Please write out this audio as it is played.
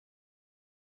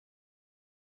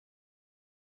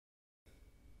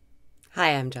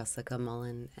Hi, I'm Jessica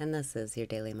Mullen, and this is your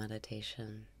daily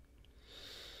meditation.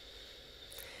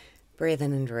 Breathe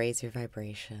in and raise your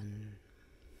vibration.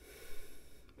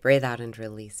 Breathe out and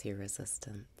release your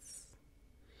resistance.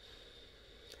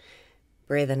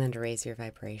 Breathe in and raise your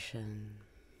vibration.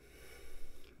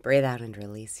 Breathe out and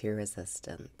release your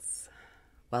resistance.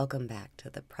 Welcome back to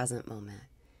the present moment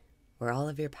where all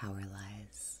of your power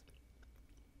lies.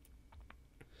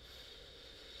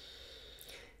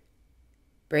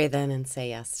 Breathe in and say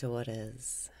yes to what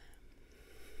is.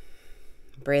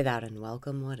 Breathe out and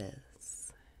welcome what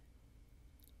is.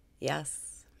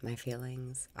 Yes, my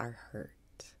feelings are hurt.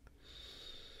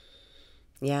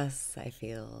 Yes, I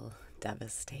feel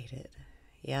devastated.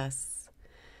 Yes,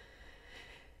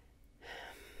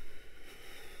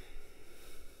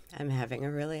 I'm having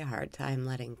a really hard time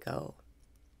letting go.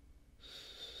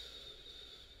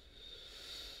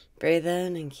 Breathe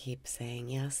in and keep saying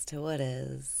yes to what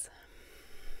is.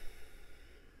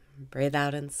 Breathe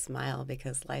out and smile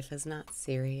because life is not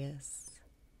serious.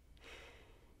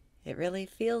 It really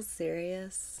feels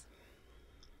serious.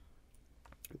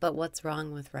 But what's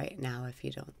wrong with right now if you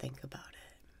don't think about it?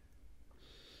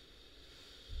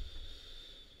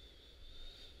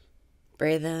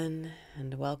 Breathe in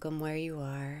and welcome where you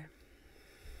are.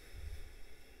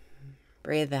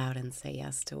 Breathe out and say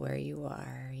yes to where you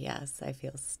are. Yes, I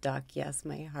feel stuck. Yes,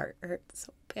 my heart hurts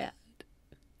so bad.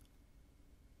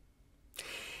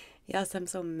 Yes, I'm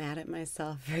so mad at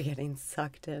myself for getting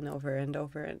sucked in over and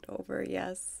over and over.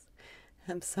 Yes,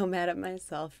 I'm so mad at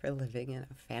myself for living in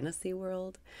a fantasy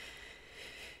world.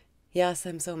 Yes,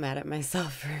 I'm so mad at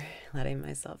myself for letting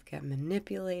myself get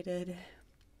manipulated,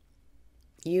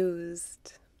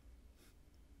 used,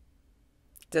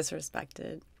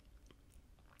 disrespected.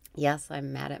 Yes,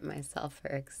 I'm mad at myself for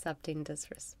accepting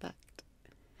disrespect.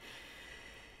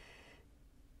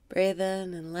 Breathe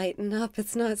in and lighten up.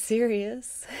 It's not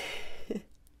serious.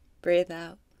 Breathe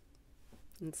out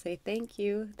and say thank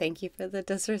you. Thank you for the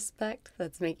disrespect.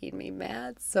 That's making me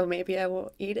mad, so maybe I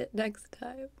won't eat it next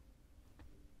time.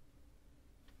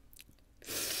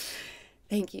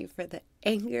 Thank you for the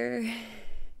anger,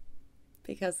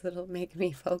 because it'll make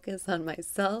me focus on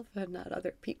myself and not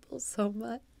other people so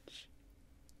much.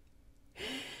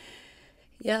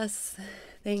 Yes,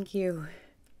 thank you.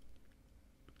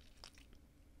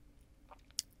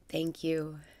 Thank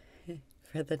you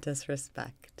for the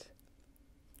disrespect,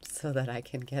 so that I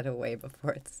can get away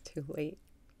before it's too late.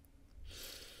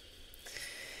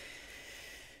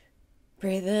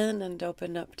 Breathe in and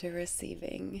open up to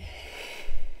receiving.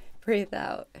 Breathe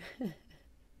out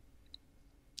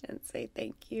and say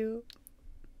thank you.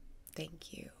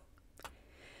 Thank you.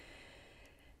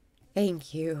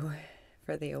 Thank you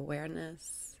for the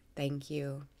awareness. Thank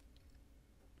you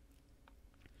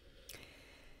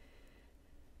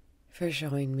for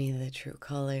showing me the true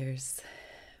colors.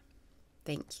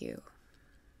 Thank you.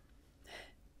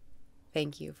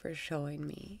 Thank you for showing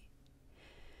me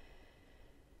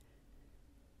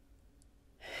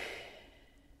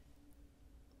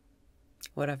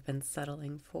what I've been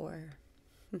settling for.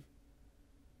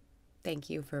 Thank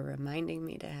you for reminding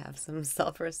me to have some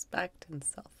self-respect and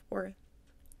self-worth.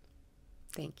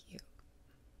 Thank you.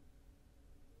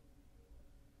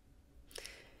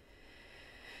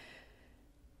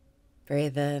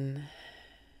 Breathe in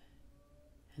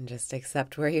and just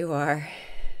accept where you are.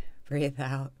 Breathe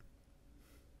out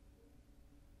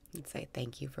and say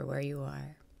thank you for where you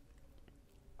are.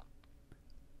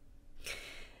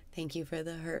 Thank you for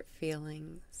the hurt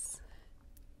feelings.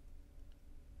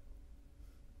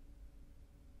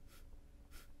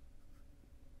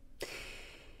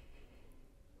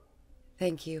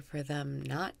 Thank you for them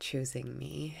not choosing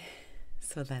me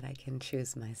so that I can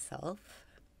choose myself.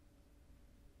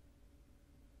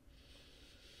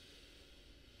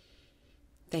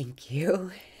 Thank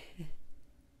you.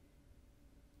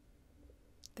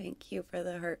 Thank you for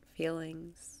the hurt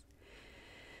feelings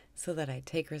so that I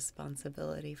take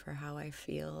responsibility for how I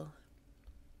feel.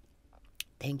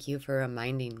 Thank you for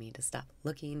reminding me to stop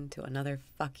looking to another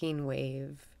fucking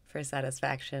wave for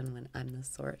satisfaction when I'm the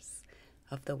source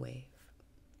of the wave.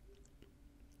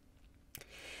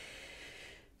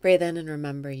 Breathe in and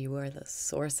remember you are the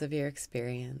source of your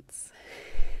experience.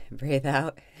 Breathe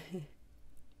out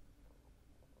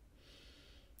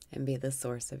and be the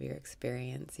source of your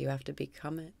experience. You have to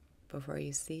become it before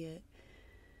you see it.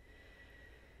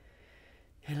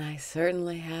 And I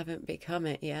certainly haven't become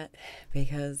it yet,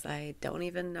 because I don't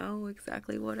even know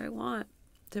exactly what I want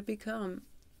to become.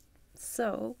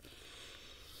 So,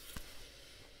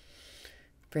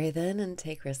 breathe in and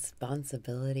take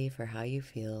responsibility for how you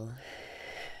feel.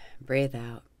 Breathe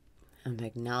out and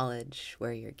acknowledge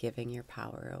where you're giving your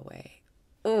power away.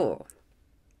 Oh,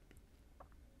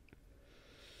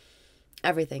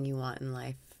 everything you want in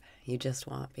life, you just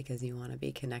want because you want to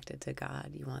be connected to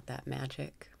God. You want that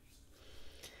magic.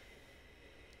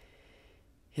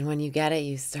 And when you get it,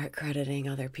 you start crediting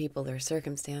other people or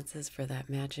circumstances for that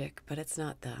magic, but it's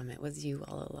not them. It was you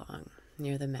all along.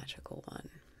 You're the magical one.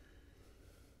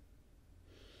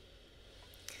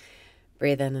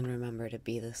 Breathe in and remember to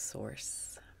be the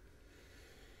source.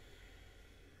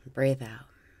 Breathe out.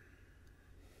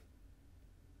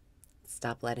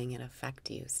 Stop letting it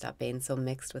affect you. Stop being so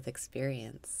mixed with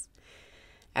experience.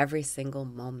 Every single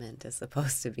moment is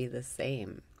supposed to be the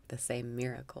same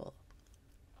miracle,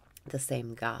 the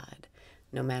same God,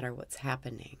 no matter what's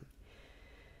happening.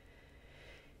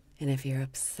 And if you're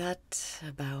upset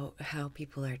about how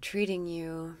people are treating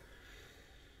you,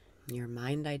 your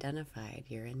mind identified,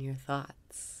 you're in your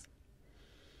thoughts.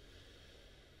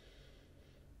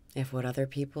 If what other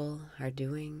people are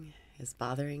doing is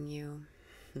bothering you,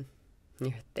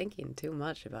 you're thinking too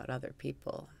much about other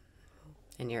people.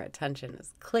 And your attention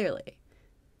is clearly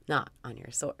not on your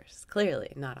source,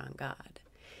 clearly not on God.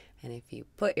 And if you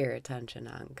put your attention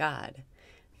on God,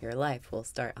 your life will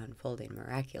start unfolding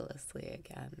miraculously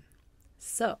again.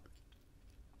 So,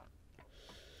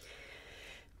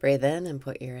 breathe in and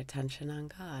put your attention on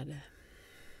God.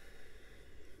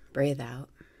 Breathe out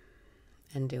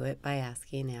and do it by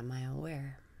asking, am I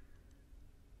aware?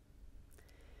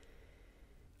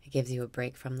 It gives you a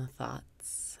break from the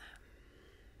thoughts.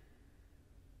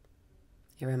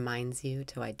 It reminds you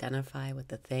to identify with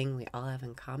the thing we all have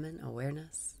in common,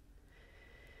 awareness.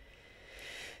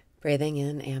 Breathing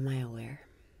in, am I aware?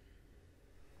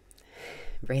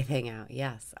 Breathing out,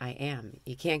 yes, I am.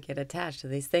 You can't get attached to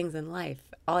these things in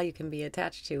life. All you can be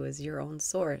attached to is your own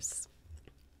source.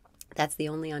 That's the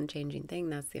only unchanging thing.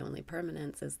 That's the only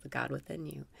permanence, is the God within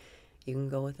you. You can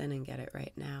go within and get it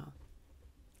right now.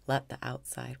 Let the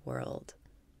outside world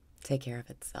take care of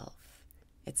itself.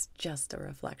 It's just a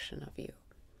reflection of you.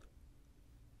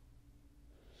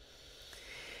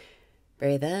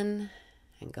 Breathe in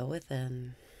and go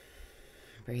within.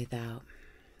 Breathe out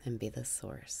and be the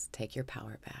source. Take your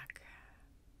power back.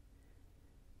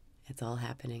 It's all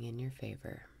happening in your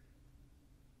favor.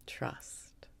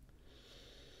 Trust.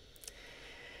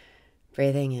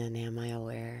 Breathing in, am I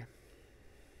aware?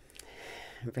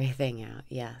 Breathing out,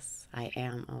 yes, I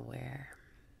am aware.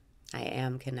 I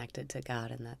am connected to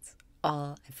God, and that's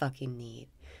all I fucking need.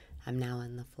 I'm now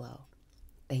in the flow.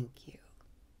 Thank you.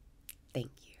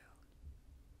 Thank you.